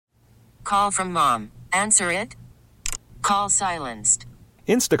call from mom. Answer it. Call silenced.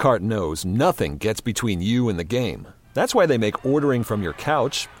 Instacart knows nothing gets between you and the game. That's why they make ordering from your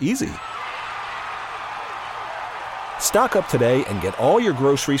couch easy. Stock up today and get all your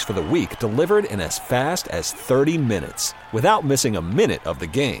groceries for the week delivered in as fast as 30 minutes without missing a minute of the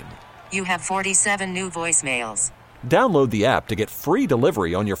game. You have 47 new voicemails. Download the app to get free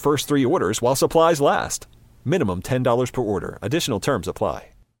delivery on your first 3 orders while supplies last. Minimum $10 per order. Additional terms apply.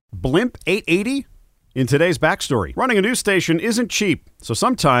 Blimp 880? In today's backstory, running a news station isn't cheap, so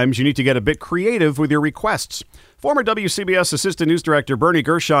sometimes you need to get a bit creative with your requests. Former WCBS Assistant News Director Bernie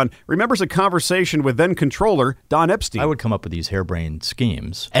Gershon remembers a conversation with then-controller Don Epstein. I would come up with these harebrained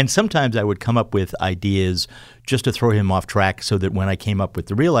schemes, and sometimes I would come up with ideas just to throw him off track so that when I came up with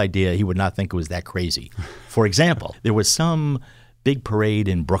the real idea, he would not think it was that crazy. For example, there was some big parade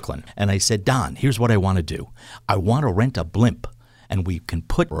in Brooklyn, and I said, Don, here's what I want to do. I want to rent a blimp, and we can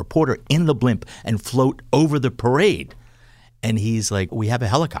put a reporter in the blimp and float over the parade. And he's like, we have a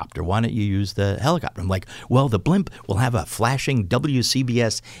helicopter. Why don't you use the helicopter? I'm like, well, the blimp will have a flashing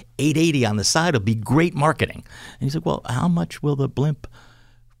WCBS 880 on the side. It'll be great marketing. And he's like, well, how much will the blimp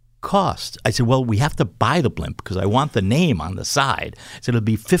cost? I said, well, we have to buy the blimp because I want the name on the side. I said, it'll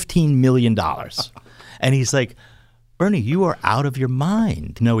be $15 million. And he's like, Bernie, you are out of your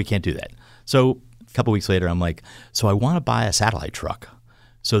mind. No, we can't do that. So a couple weeks later, I'm like, so I want to buy a satellite truck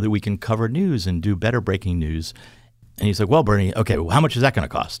so that we can cover news and do better breaking news. And he's like, well, Bernie, okay, well, how much is that going to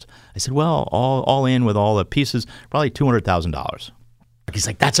cost? I said, well, all in with all the pieces, probably $200,000. He's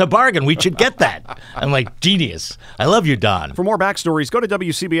like, that's a bargain. We should get that. I'm like, genius. I love you, Don. For more backstories, go to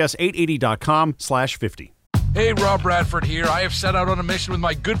WCBS880.com/50. Hey, Rob Bradford here. I have set out on a mission with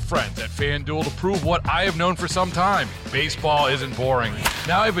my good friends at FanDuel to prove what I have known for some time. Baseball isn't boring.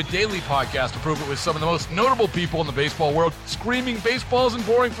 Now I have a daily podcast to prove it with some of the most notable people in the baseball world, screaming baseball isn't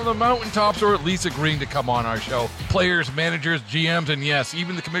boring from the mountaintops, or at least agreeing to come on our show. Players, managers, GMs, and yes,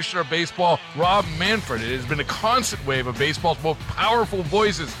 even the commissioner of baseball, Rob Manfred. It has been a constant wave of baseball's most powerful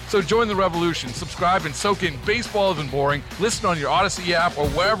voices. So join the revolution. Subscribe and soak in Baseball Isn't Boring. Listen on your Odyssey app or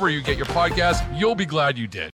wherever you get your podcasts. You'll be glad you did.